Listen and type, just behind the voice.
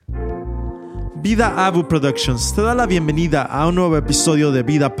Vida Abu Productions te da la bienvenida a un nuevo episodio de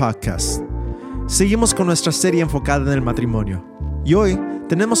Vida Podcast. Seguimos con nuestra serie enfocada en el matrimonio. Y hoy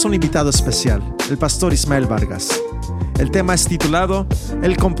tenemos un invitado especial, el Pastor Ismael Vargas. El tema es titulado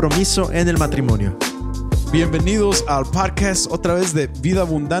El Compromiso en el Matrimonio. Bienvenidos al podcast otra vez de Vida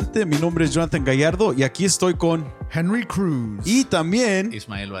Abundante. Mi nombre es Jonathan Gallardo y aquí estoy con Henry Cruz y también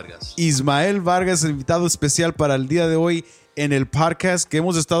Ismael Vargas. Ismael Vargas, el invitado especial para el día de hoy en el podcast, que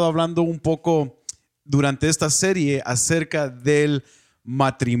hemos estado hablando un poco durante esta serie acerca del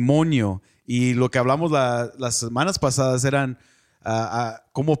matrimonio. Y lo que hablamos las semanas pasadas eran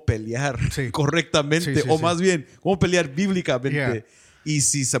cómo pelear correctamente, o más bien, cómo pelear bíblicamente. Y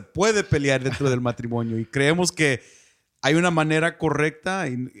si se puede pelear dentro del matrimonio. Y creemos que hay una manera correcta.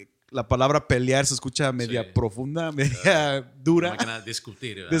 Y la palabra pelear se escucha media profunda, media dura.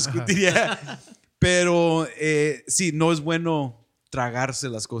 Discutir. Pero sí, no es bueno tragarse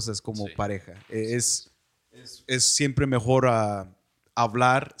las cosas como pareja. Es siempre mejor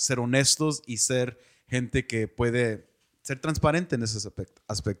hablar, ser honestos y ser gente que puede ser transparente en esos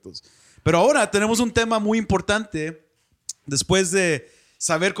aspectos. Pero ahora tenemos un tema muy importante. Después de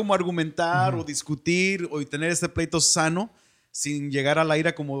saber cómo argumentar o discutir o tener este pleito sano sin llegar a la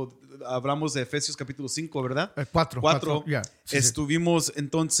ira, como hablamos de Efesios capítulo 5, ¿verdad? 4. Estuvimos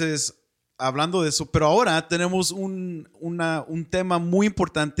entonces hablando de eso, pero ahora tenemos un tema muy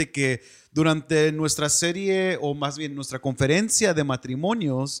importante que durante nuestra serie, o más bien nuestra conferencia de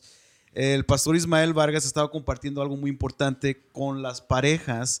matrimonios, el pastor Ismael Vargas estaba compartiendo algo muy importante con las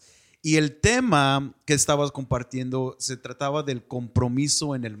parejas. Y el tema que estabas compartiendo se trataba del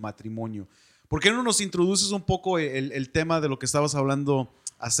compromiso en el matrimonio. ¿Por qué no nos introduces un poco el tema de lo que estabas hablando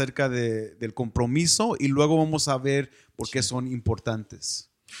acerca del compromiso? Y luego vamos a ver por qué son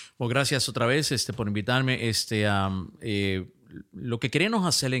importantes. Bueno, gracias otra vez por invitarme. Lo que queríamos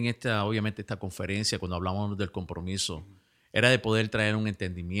hacer en obviamente esta conferencia, cuando hablamos del compromiso, era de poder traer un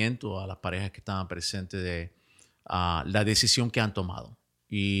entendimiento a las parejas que estaban presentes de la decisión que han tomado.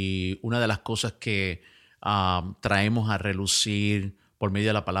 Y una de las cosas que traemos a relucir por medio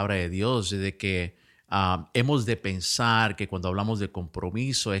de la palabra de Dios es de que hemos de pensar que cuando hablamos de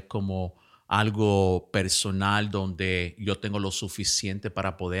compromiso es como algo personal donde yo tengo lo suficiente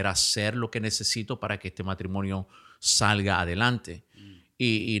para poder hacer lo que necesito para que este matrimonio salga adelante.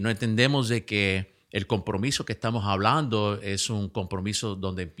 Y no entendemos de que el compromiso que estamos hablando es un compromiso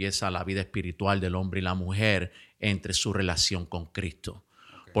donde empieza la vida espiritual del hombre y la mujer entre su relación con Cristo.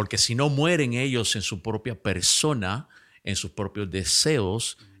 Porque si no mueren ellos en su propia persona, en sus propios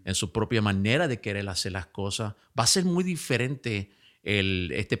deseos, en su propia manera de querer hacer las cosas, va a ser muy diferente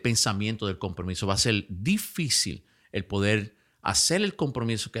este pensamiento del compromiso. Va a ser difícil el poder hacer el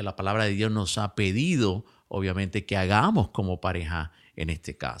compromiso que la palabra de Dios nos ha pedido, obviamente, que hagamos como pareja en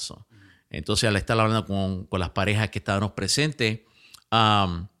este caso. Entonces, al estar hablando con las parejas que estábamos presentes,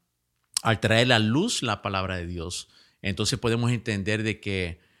 al traer a la luz la palabra de Dios, entonces podemos entender de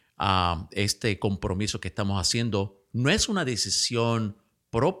que este compromiso que estamos haciendo no es una decisión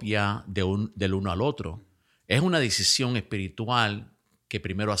propia del uno al otro. Es una decisión espiritual que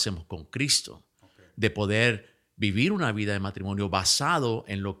primero hacemos con Cristo, de poder vivir una vida de matrimonio basado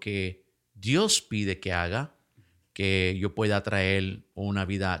en lo que Dios pide que haga, que yo pueda traer una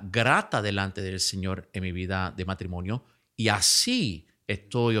vida grata delante del Señor en mi vida de matrimonio. Y así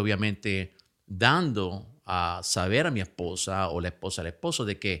estoy obviamente dando a saber a mi esposa o la esposa al esposo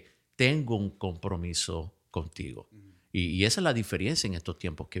de que tengo un compromiso contigo. Y esa es la diferencia en estos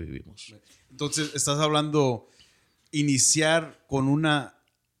tiempos que vivimos. Entonces, estás hablando iniciar con una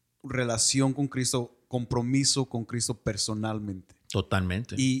relación con Cristo, compromiso con Cristo personalmente.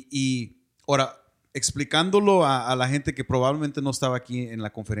 Totalmente. Y ahora, explicándolo a la gente que probablemente no estaba aquí en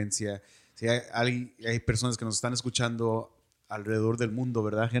la conferencia, si hay personas que nos están escuchando alrededor del mundo,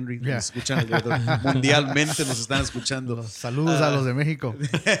 ¿verdad, Henry? Nos escuchan alrededor, mundialmente nos están escuchando. Saludos a los de México.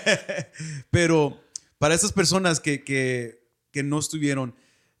 Pero para esas personas que no estuvieron,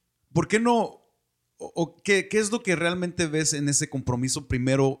 ¿por qué no? ¿Qué es lo que realmente ves en ese compromiso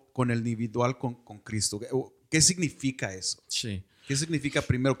primero con el individual, con Cristo? ¿Qué significa eso? Sí. ¿Qué significa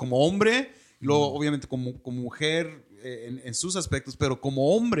primero como hombre? Luego, obviamente, como mujer en sus aspectos, pero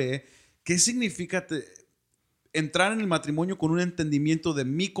como hombre, ¿qué significa entrar en el matrimonio con un entendimiento de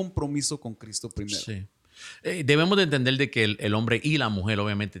mi compromiso con Cristo primero? Sí. Debemos de entender de que el hombre y la mujer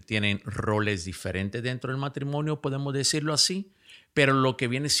obviamente tienen roles diferentes dentro del matrimonio, podemos decirlo así, pero lo que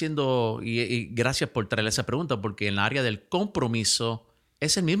viene siendo, y gracias por traer esa pregunta, porque en el área del compromiso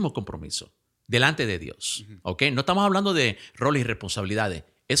es el mismo compromiso delante de Dios. ¿Okay? No estamos hablando de roles y responsabilidades,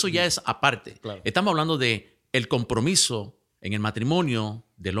 eso ya es aparte. Claro. Estamos hablando de el compromiso en el matrimonio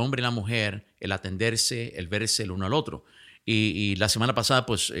del hombre y la mujer, el atenderse, el verse el uno al otro. Y la semana pasada,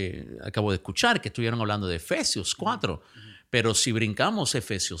 pues, acabo de escuchar que estuvieron hablando de Efesios 4, pero si brincamos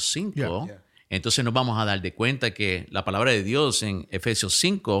Efesios 5, entonces nos vamos a dar de cuenta que la palabra de Dios en Efesios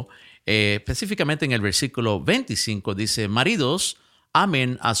 5, específicamente en el versículo 25, dice: maridos,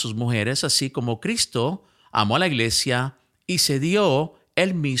 amen a sus mujeres, así como Cristo amó a la iglesia y se dio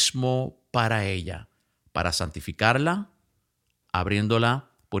él mismo para ella, para santificarla, abriéndola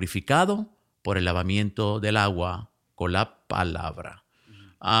purificado por el lavamiento del agua con la palabra.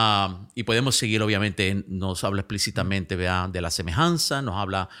 Y podemos seguir, obviamente, nos habla explícitamente, ¿verdad?, de la semejanza, nos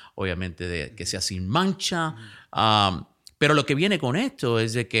habla obviamente de que sea sin mancha. Pero lo que viene con esto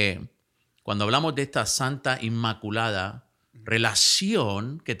es de que cuando hablamos de esta santa, inmaculada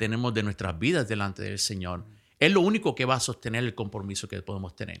relación que tenemos de nuestras vidas delante del Señor, es lo único que va a sostener el compromiso que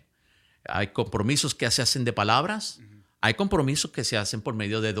podemos tener. Hay compromisos que se hacen de palabras, hay compromisos que se hacen por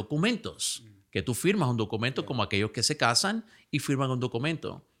medio de documentos, que tú firmas un documento como aquellos que se casan y firman un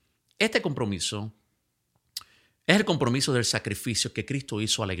documento. Este compromiso es el compromiso del sacrificio que Cristo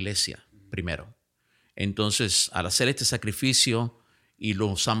hizo a la iglesia primero. Entonces, al hacer este sacrificio y lo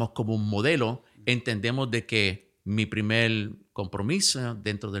usamos como un modelo, entendemos de que mi primer compromiso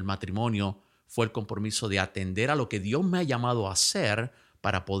dentro del matrimonio fue el compromiso de atender a lo que Dios me ha llamado a hacer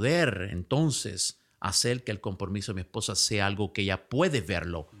para poder entonces hacer que el compromiso de mi esposa sea algo que ella puede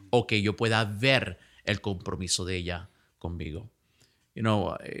verlo o que yo pueda ver el compromiso de ella conmigo.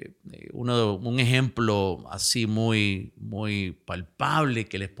 Un ejemplo así muy, muy palpable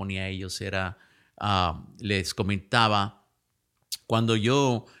que les ponía a ellos era, les comentaba, cuando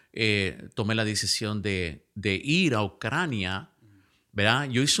yo tomé la decisión de ir a Ucrania, ¿verdad?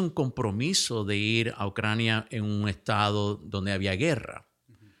 Yo hice un compromiso de ir a Ucrania en un estado donde había guerra.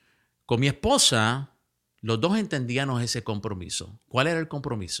 Con mi esposa, los dos entendíamos ese compromiso. ¿Cuál era el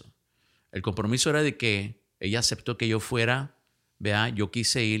compromiso? El compromiso era de que ella aceptó que yo fuera, ¿verdad? Yo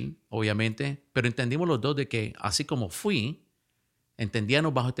quise ir, obviamente, pero entendimos los dos de que así como fui,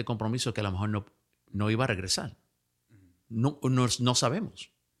 entendíamos bajo este compromiso que a lo mejor no iba a regresar. No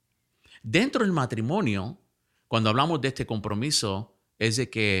sabemos. Dentro del matrimonio, cuando hablamos de este compromiso, es de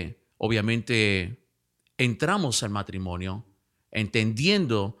que obviamente entramos al matrimonio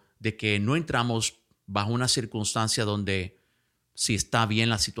entendiendo de que no entramos bajo una circunstancia donde si está bien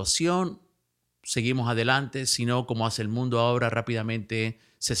la situación, seguimos adelante, sino como hace el mundo ahora, rápidamente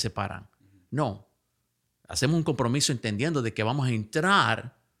se separan. No, hacemos un compromiso entendiendo de que vamos a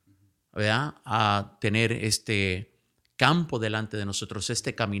entrar, ¿verdad?, a tener este campo delante de nosotros,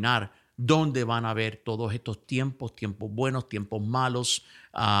 este caminar, donde van a haber todos estos tiempos buenos, tiempos malos,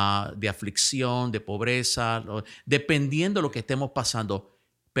 de aflicción, de pobreza, dependiendo de lo que estemos pasando.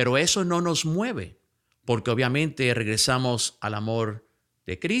 Pero eso no nos mueve, porque obviamente regresamos al amor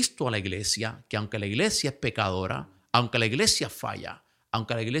de Cristo, a la iglesia, que aunque la iglesia es pecadora, aunque la iglesia falla,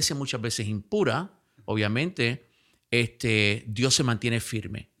 aunque la iglesia muchas veces es impura, obviamente Dios se mantiene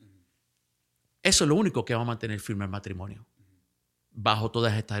firme. Eso es lo único que va a mantener firme el matrimonio bajo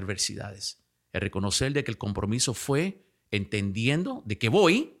todas estas adversidades. El reconocer de que el compromiso fue entendiendo de que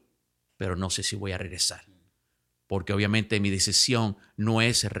voy, pero no sé si voy a regresar. Porque obviamente mi decisión no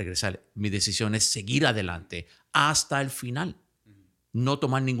es regresar, mi decisión es seguir adelante hasta el final. No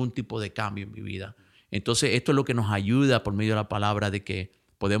tomar ningún tipo de cambio en mi vida. Entonces, esto es lo que nos ayuda por medio de la palabra de que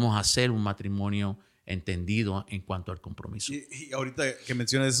podemos hacer un matrimonio entendido en cuanto al compromiso. Y ahorita que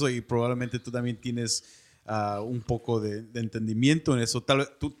mencionas eso, y probablemente tú también tienes un poco de entendimiento en eso. Tal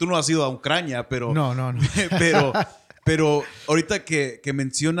vez, tú no has ido a Ucrania, pero... No. pero ahorita que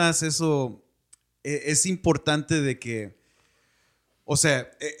mencionas eso, es importante de que, o sea,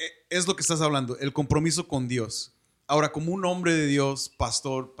 es lo que estás hablando, el compromiso con Dios. Ahora, como un hombre de Dios,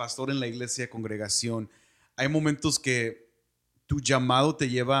 pastor en la iglesia, congregación, hay momentos que tu llamado te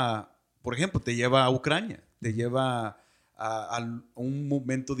lleva, por ejemplo, te lleva a Ucrania, te lleva a un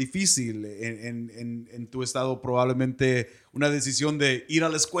momento difícil en tu estado, probablemente una decisión de ir a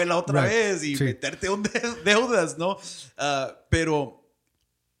la escuela otra vez y meterte en deudas, ¿no? Pero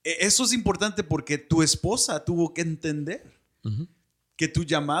eso es importante porque tu esposa tuvo que entender que tu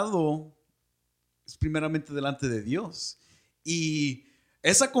llamado es primeramente delante de Dios. Y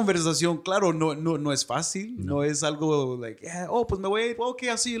esa conversación, claro, no es fácil. No es algo like, pues me voy a ir, ok,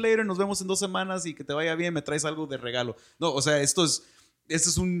 I'll see you later, nos vemos en 2 semanas y que te vaya bien, me traes algo de regalo. No, o sea, esto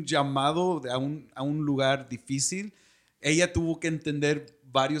es un llamado a un lugar difícil. Ella tuvo que entender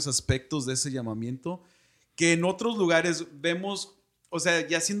varios aspectos de ese llamamiento que en otros lugares vemos, o sea,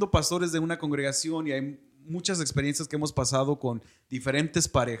 ya siendo pastores de una congregación, y hay muchas experiencias que hemos pasado con diferentes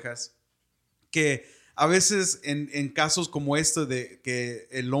parejas, que a veces en casos como este de que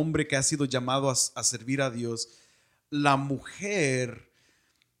el hombre que ha sido llamado a servir a Dios, la mujer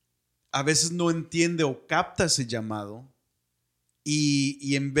a veces no entiende o capta ese llamado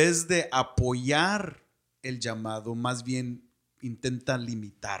y en vez de apoyar el llamado, más bien intenta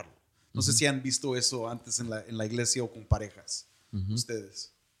limitarlo. No sé si han visto eso antes en la iglesia o con parejas,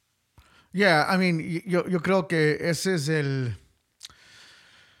 ustedes. Yeah, I mean, yo creo que ese es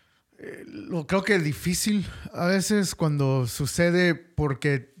creo que es difícil a veces cuando sucede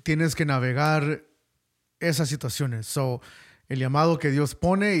porque tienes que navegar esas situaciones. So, el llamado que Dios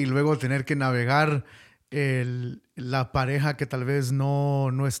pone y luego tener que navegar la pareja que tal vez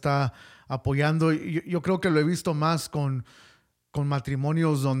no está apoyando. Yo creo que lo he visto más con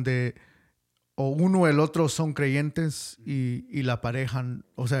matrimonios donde o uno o el otro son creyentes y la pareja,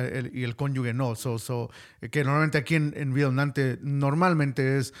 o sea, y el cónyuge no. Que normalmente aquí en Vida Abundante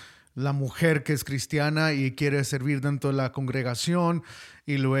normalmente es la mujer que es cristiana y quiere servir dentro de la congregación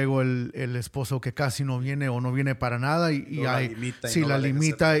y luego el esposo que casi no viene o no viene para nada y la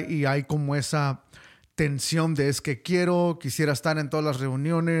limita y hay como esa tensión de es que quisiera estar en todas las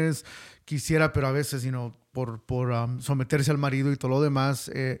reuniones, pero a veces, por someterse al marido y todo lo demás,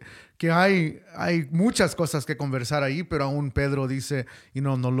 que hay muchas cosas que conversar ahí, pero aún Pedro dice,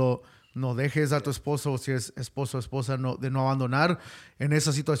 no dejes a tu esposo, o si es esposo o esposa, de no abandonar en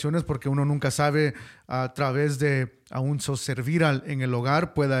esas situaciones, porque uno nunca sabe a través de aún servir en el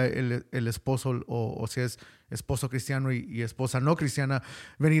hogar, pueda el esposo o si es esposo cristiano y esposa no cristiana,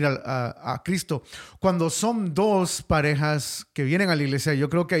 venir a Cristo. Cuando son dos parejas que vienen a la iglesia, yo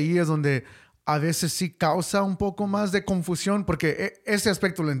creo que ahí es donde a veces sí causa un poco más de confusión, porque ese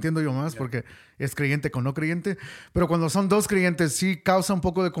aspecto lo entiendo yo más, porque es creyente con no creyente, pero cuando son dos creyentes sí causa un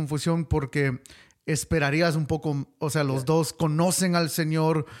poco de confusión porque esperarías un poco, o sea, los dos conocen al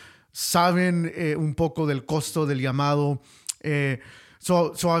Señor, saben un poco del costo del llamado,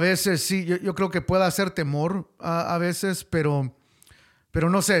 a veces sí, yo creo que puede hacer temor a veces, pero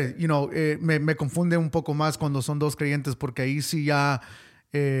no sé, me confunde un poco más cuando son dos creyentes, porque ahí sí ya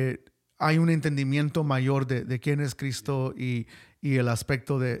hay un entendimiento mayor de quién es Cristo y el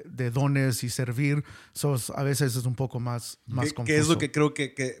aspecto de dones y servir. A veces es un poco más confuso. ¿Qué es lo que creo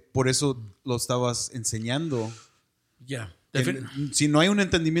que por eso lo estabas enseñando? Ya. Si no hay un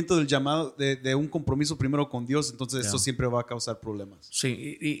entendimiento del llamado, de un compromiso primero con Dios, entonces esto siempre va a causar problemas.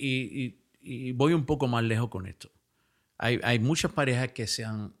 Sí, y voy un poco más lejos con esto. Hay muchas parejas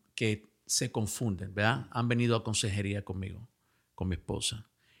que se confunden, ¿verdad? Han venido a consejería conmigo, con mi esposa,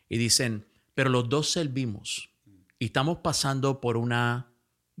 y dicen, pero los dos servimos y estamos pasando por una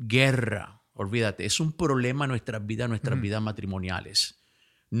guerra. Olvídate, es un problema en nuestras vidas matrimoniales.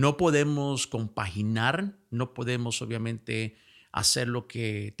 No podemos compaginar, no podemos obviamente hacer lo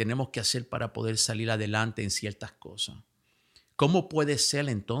que tenemos que hacer para poder salir adelante en ciertas cosas. ¿Cómo puede ser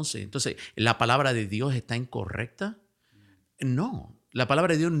entonces? Entonces, ¿la palabra de Dios está incorrecta? No, la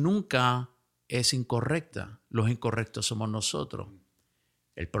palabra de Dios nunca es incorrecta. Los incorrectos somos nosotros.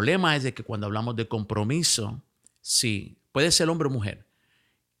 El problema es de que cuando hablamos de compromiso, sí, puede ser hombre o mujer,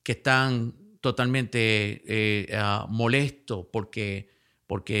 que están totalmente molestos porque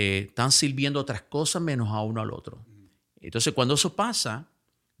están sirviendo otras cosas menos a uno al otro. Entonces, cuando eso pasa,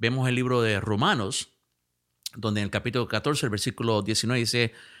 vemos el libro de Romanos, donde en el capítulo 14, el versículo 19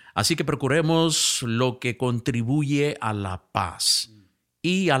 dice, así que procuremos lo que contribuye a la paz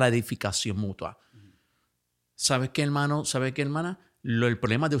y a la edificación mutua. ¿Sabes qué, hermano? ¿Sabes qué, hermana? El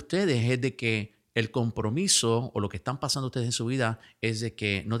problema de ustedes es de que el compromiso o lo que están pasando ustedes en su vida es de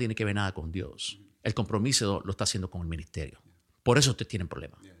que no tiene que ver nada con Dios. El compromiso lo está haciendo con el ministerio. Por eso ustedes tienen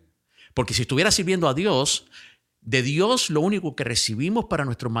problemas. Porque si estuviera sirviendo a Dios, de Dios lo único que recibimos para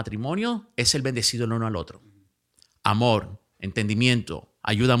nuestro matrimonio es el bendecido el uno al otro. Amor, entendimiento,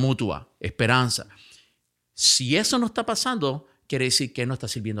 ayuda mutua, esperanza. Si eso no está pasando, quiere decir que no está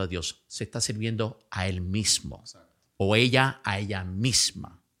sirviendo a Dios. Se está sirviendo a él mismo. O ella a ella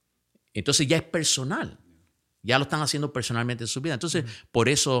misma. Entonces ya es personal. Ya lo están haciendo personalmente en su vida. Entonces, por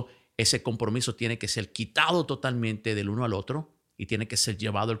eso ese compromiso tiene que ser quitado totalmente del uno al otro y tiene que ser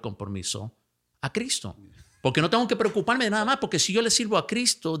llevado el compromiso a Cristo. Porque no tengo que preocuparme de nada más, porque si yo le sirvo a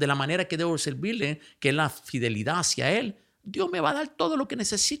Cristo de la manera que debo servirle, que es la fidelidad hacia Él, Dios me va a dar todo lo que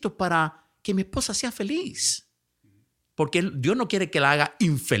necesito para que mi esposa sea feliz. Porque Dios no quiere que la haga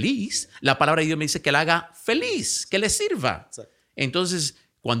infeliz. La palabra de Dios me dice que la haga feliz, que le sirva. Entonces,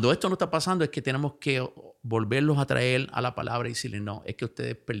 cuando esto no está pasando, es que tenemos que volverlos a traer a la palabra y decirles, no, es que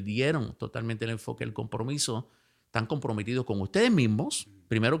ustedes perdieron totalmente el enfoque, el compromiso. Están comprometidos con ustedes mismos,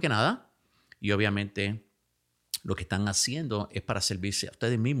 primero que nada, y obviamente lo que están haciendo es para servirse a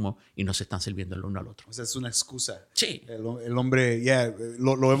ustedes mismos y no se están sirviendo el uno al otro. O sea, es una excusa. Sí. El hombre,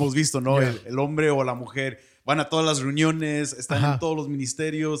 lo hemos visto, ¿no? Yeah. El hombre o la mujer van a todas las reuniones, están en todos los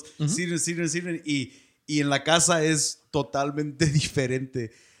ministerios, sirven. Y en la casa es totalmente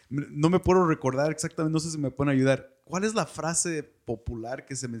diferente. No me puedo recordar exactamente, no sé si me pueden ayudar. ¿Cuál es la frase popular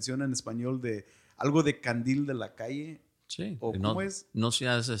que se menciona en español de algo de candil de la calle? Sí. ¿O cómo es? No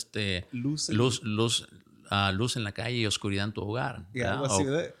seas Luz en la calle y oscuridad en tu hogar. Algo así,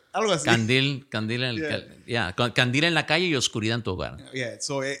 ¿verdad? Algo así. Candil en la calle y oscuridad en tu hogar.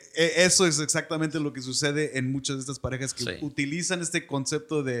 Eso es exactamente lo que sucede en muchas de estas parejas que utilizan este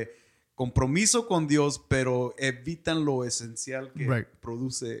concepto de compromiso con Dios, pero evitan lo esencial que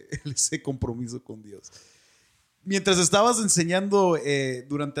produce ese compromiso con Dios. Mientras estabas enseñando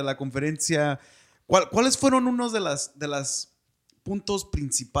durante la conferencia, ¿cuáles fueron unos de las puntos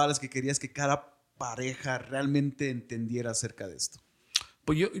principales que querías que cada pareja realmente entendiera acerca de esto?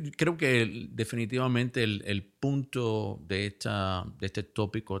 Pues yo creo que definitivamente el punto de este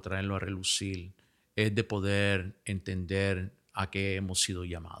tópico, traerlo a relucir, es de poder entender a qué hemos sido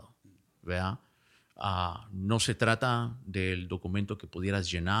llamados. ¿Verdad? No se trata del documento que pudieras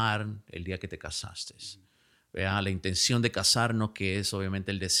llenar el día que te casaste. ¿Verdad? La intención de casarnos, que es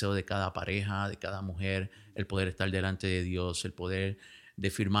obviamente el deseo de cada pareja, de cada mujer, el poder estar delante de Dios, el poder de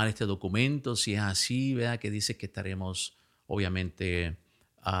firmar este documento, si es así, ¿verdad? Que dice que estaremos obviamente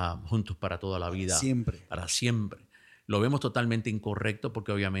juntos para toda la vida. Para siempre. Lo vemos totalmente incorrecto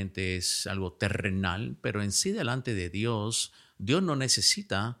porque obviamente es algo terrenal, pero en sí delante de Dios, Dios no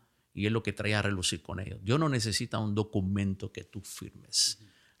necesita, y es lo que trae a relucir con ellos, Dios no necesita un documento que tú firmes.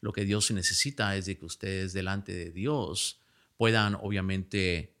 Lo que Dios necesita es de que ustedes delante de Dios puedan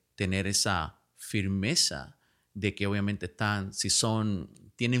obviamente tener esa firmeza de que obviamente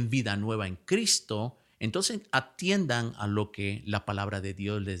tienen vida nueva en Cristo. Entonces atiendan a lo que la palabra de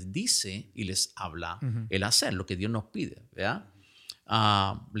Dios les dice y les habla el hacer, lo que Dios nos pide, ¿verdad?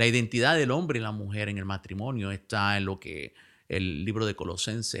 La identidad del hombre y la mujer en el matrimonio está en lo que el libro de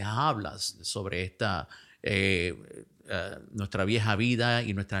Colosenses habla sobre esta nuestra vieja vida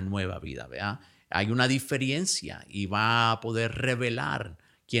y nuestra nueva vida, ¿verdad? Hay una diferencia y va a poder revelar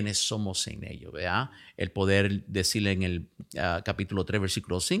quiénes somos en ello, ¿verdad? El poder decirle en el capítulo 3,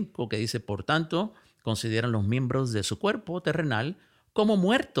 versículo 5, que dice, por tanto, consideran los miembros de su cuerpo terrenal como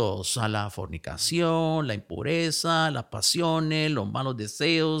muertos a la fornicación, la impureza, las pasiones, los malos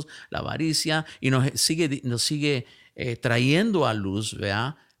deseos, la avaricia, y nos sigue trayendo a luz,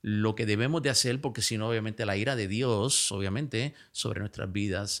 ¿verdad? Lo que debemos de hacer, porque si no, obviamente, la ira de Dios, obviamente, sobre nuestras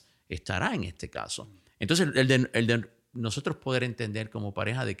vidas estará en este caso. Entonces, el de nosotros poder entender como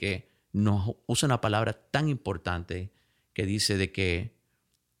pareja de que nos usa una palabra tan importante que dice de que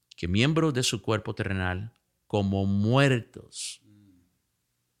miembros de su cuerpo terrenal como muertos,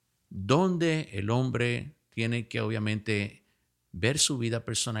 donde el hombre tiene que obviamente ver su vida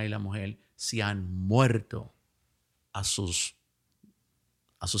personal y la mujer si han muerto a sus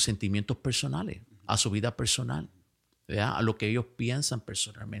sentimientos personales, a su vida personal, ¿verdad? A lo que ellos piensan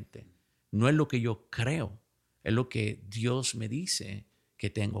personalmente. No es lo que yo creo, es lo que Dios me dice que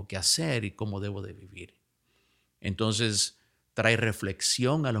tengo que hacer y cómo debo de vivir. Entonces, trae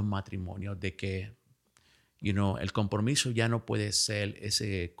reflexión a los matrimonios de que el compromiso ya no puede ser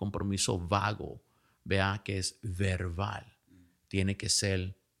ese compromiso vago, ¿verdad? Que es verbal. Tiene que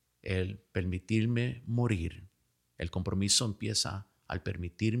ser el permitirme morir. El compromiso empieza al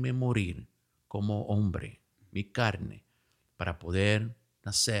permitirme morir como hombre, mi carne, para poder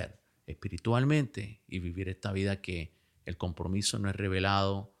nacer espiritualmente y vivir esta vida que el compromiso no es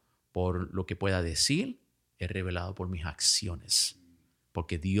revelado por lo que pueda decir, es revelado por mis acciones,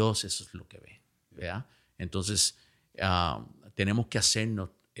 porque Dios eso es lo que ve, ¿verdad? Entonces, tenemos que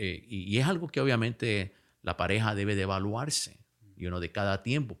hacernos, y es algo que obviamente la pareja debe de evaluarse, de cada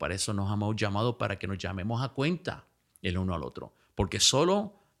tiempo. Para eso nos hemos llamado, para que nos llamemos a cuenta el uno al otro, porque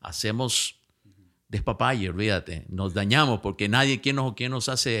solo hacemos despapalle, olvídate, nos dañamos, porque nadie quien nos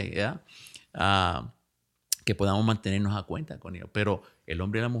hace que podamos mantenernos a cuenta con ellos. Pero el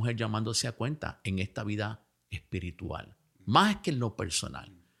hombre y la mujer llamándose a cuenta en esta vida espiritual, más que en lo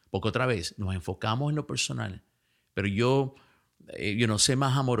personal, porque otra vez nos enfocamos en lo personal, pero yo no sé,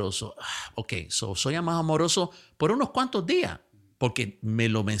 más amoroso. Soy más amoroso por unos cuantos días, porque me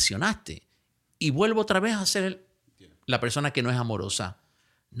lo mencionaste, y vuelvo otra vez a ser la persona que no es amorosa.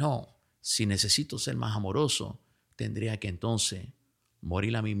 No, si necesito ser más amoroso, tendría que entonces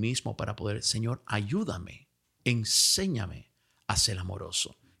morir a mí mismo para poder, Señor, ayúdame, enséñame a ser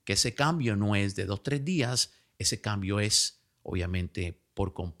amoroso. Que ese cambio no es de 2-3 días, ese cambio es obviamente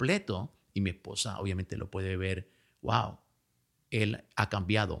por completo, y mi esposa obviamente lo puede ver wow, él ha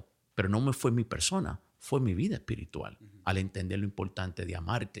cambiado, pero no me fue mi persona, fue mi vida espiritual, al entender lo importante de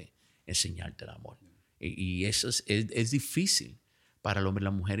amarte, enseñarte el amor. Y eso es difícil para el hombre y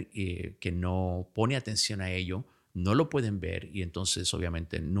la mujer que no pone atención a ello, no lo pueden ver y entonces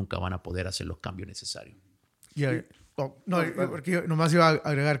obviamente nunca van a poder hacer los cambios necesarios. Porque yo nomás iba a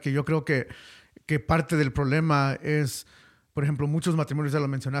agregar que yo creo que parte del problema es, por ejemplo, muchos matrimonios, ya lo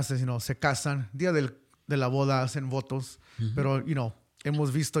mencionaste, se casan, día de la boda hacen votos, pero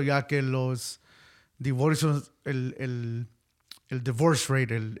hemos visto ya que los divorcios, el divorce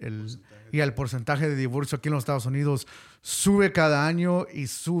rate, el porcentaje de divorcio aquí en los Estados Unidos sube cada año y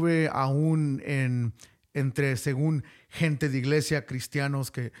sube aún entre según gente de iglesia,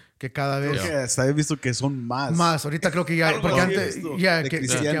 cristianos que cada vez... Creo que hasta he visto que son más. Más, ahorita creo que ya... Porque antes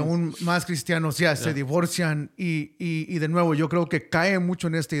que aún más cristianos se divorcian y de nuevo yo creo que cae mucho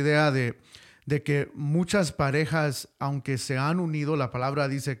en esta idea de que muchas parejas, aunque se han unido, la palabra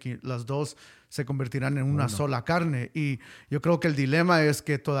dice que las dos se convertirán en una sola carne. Y yo creo que el dilema es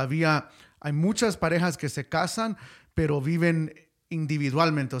que todavía hay muchas parejas que se casan, pero viven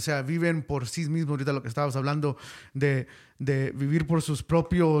individualmente, o sea, viven por sí mismos. Ahorita lo que estábamos hablando de vivir por sus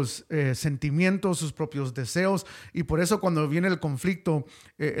propios sentimientos, sus propios deseos, y por eso cuando viene el conflicto,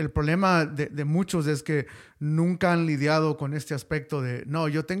 el problema de muchos es que nunca han lidiado con este aspecto de, no,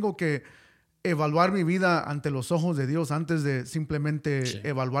 yo tengo que evaluar mi vida ante los ojos de Dios antes de simplemente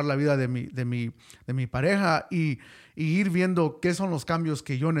evaluar la vida de mi pareja y ir viendo qué son los cambios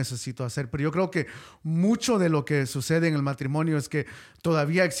que yo necesito hacer. Pero yo creo que mucho de lo que sucede en el matrimonio es que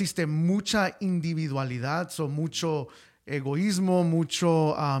todavía existe mucha individualidad, mucho egoísmo,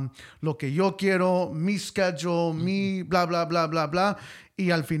 mucho lo que yo quiero, mi schedule, mi bla, bla, bla, bla, bla. Y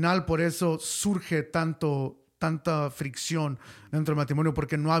al final por eso surge tanta fricción dentro del matrimonio,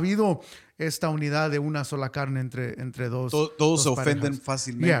 porque no ha habido esta unidad de una sola carne entre dos. Todos se ofenden parejas.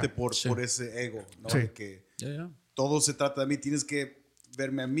 fácilmente por ese ego, ¿no? Sí. De que todo se trata de mí, tienes que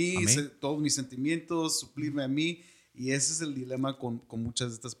verme a mí, todos mis sentimientos, suplirme a mí, y ese es el dilema con muchas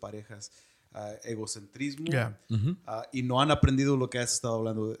de estas parejas. Egocentrismo, y no han aprendido lo que has estado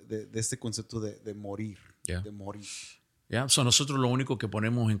hablando de este concepto de morir, de morir. Nosotros lo único que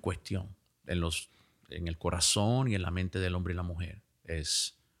ponemos en cuestión en el corazón y en la mente del hombre y la mujer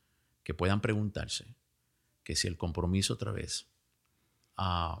es que puedan preguntarse que si el compromiso otra vez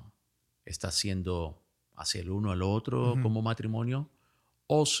está siendo hacia el uno al otro como matrimonio,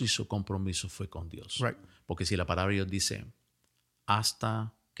 o si su compromiso fue con Dios. Right. Porque si la palabra de Dios dice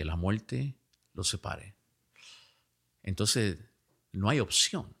hasta que la muerte los separe, entonces no hay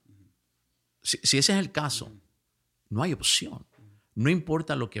opción. Si ese es el caso, no hay opción. No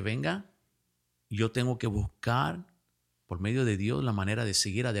importa lo que venga, yo tengo que buscar por medio de Dios la manera de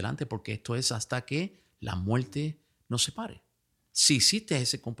seguir adelante, porque esto es hasta que la muerte nos separe. Si hiciste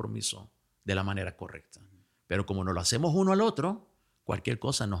ese compromiso de la manera correcta. Pero como no lo hacemos uno al otro, cualquier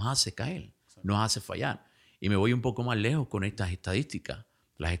cosa nos hace caer, nos hace fallar. Y me voy un poco más lejos con estas estadísticas.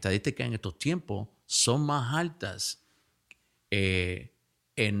 Las estadísticas en estos tiempos son más altas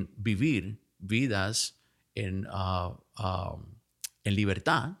en vivir vidas en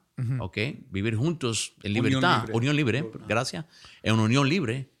libertad, ¿okay? Vivir juntos en libertad, unión libre, gracias, en una unión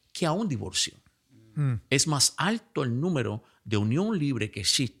libre, que a un divorcio. Es más alto el número de unión libre que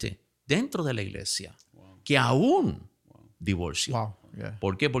existe dentro de la iglesia que a un divorcio.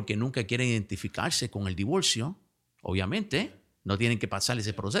 ¿Por qué? Porque nunca quieren identificarse con el divorcio, obviamente, no tienen que pasar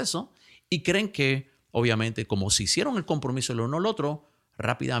ese proceso y creen que, obviamente, como se hicieron el compromiso el uno al otro,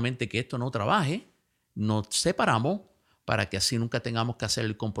 rápidamente que esto no trabaje, nos separamos para que así nunca tengamos que hacer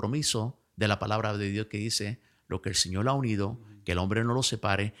el compromiso de la palabra de Dios que dice lo que el Señor ha unido, que el hombre no lo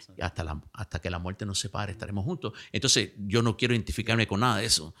separe, y hasta que la muerte nos separe estaremos juntos. Entonces yo no quiero identificarme con nada de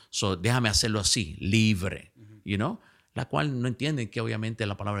eso, déjame hacerlo así, libre, la cual no entienden que obviamente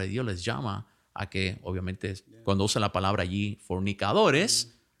la palabra de Dios les llama a que obviamente cuando usa la palabra allí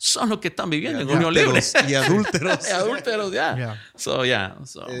fornicadores son los que están viviendo en unión libre y adúlteros. Adúlteros,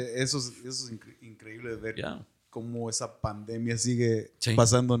 Eso es increíble de ver cómo esa pandemia sigue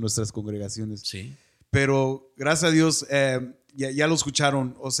pasando en nuestras congregaciones. Sí. Pero gracias a Dios, ya lo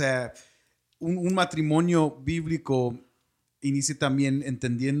escucharon. O sea, un matrimonio bíblico inicia también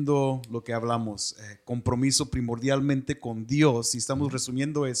entendiendo lo que hablamos. Compromiso primordialmente con Dios. Si estamos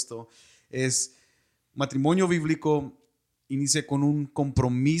resumiendo esto, es matrimonio bíblico inicia con un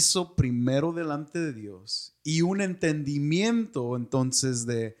compromiso primero delante de Dios y un entendimiento entonces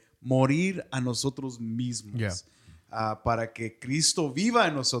de morir a nosotros mismos para que Cristo viva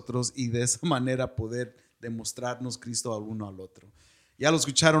en nosotros y de esa manera poder demostrarnos Cristo al uno al otro. Ya lo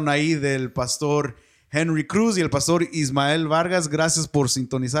escucharon ahí del pastor Henry Cruz y el pastor Ismael Vargas. Gracias por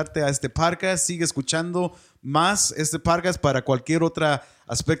sintonizarte a este podcast. Sigue escuchando más este podcast para cualquier otro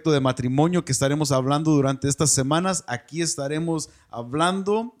aspecto de matrimonio que estaremos hablando durante estas semanas. Aquí estaremos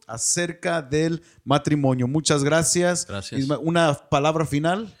hablando acerca del matrimonio. Muchas gracias. Gracias. ¿Una palabra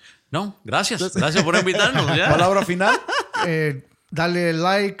final? No, gracias. Gracias por invitarnos. ¿Ya? ¿Palabra final? Dale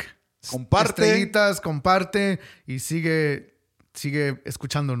like, Comparte. estrellitas, comparte y sigue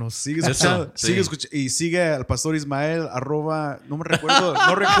escuchándonos. Sigue escuchando, Eso, sí. y sigue al pastor Ismael no recuerdo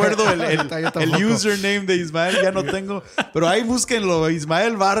el username de Ismael, ya no tengo, pero ahí búsquenlo,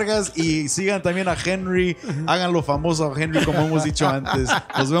 Ismael Vargas, y sigan también a Henry, háganlo famoso a Henry como hemos dicho antes.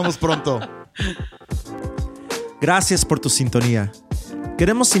 Nos vemos pronto. Gracias por tu sintonía.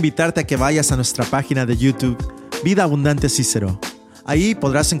 Queremos invitarte a que vayas a nuestra página de YouTube, Vida Abundante Cícero. Ahí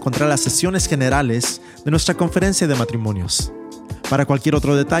podrás encontrar las sesiones generales de nuestra conferencia de matrimonios. Para cualquier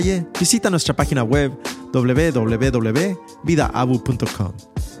otro detalle, visita nuestra página web www.vidaabu.com.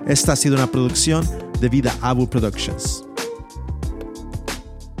 Esta ha sido una producción de Vida Abu Productions.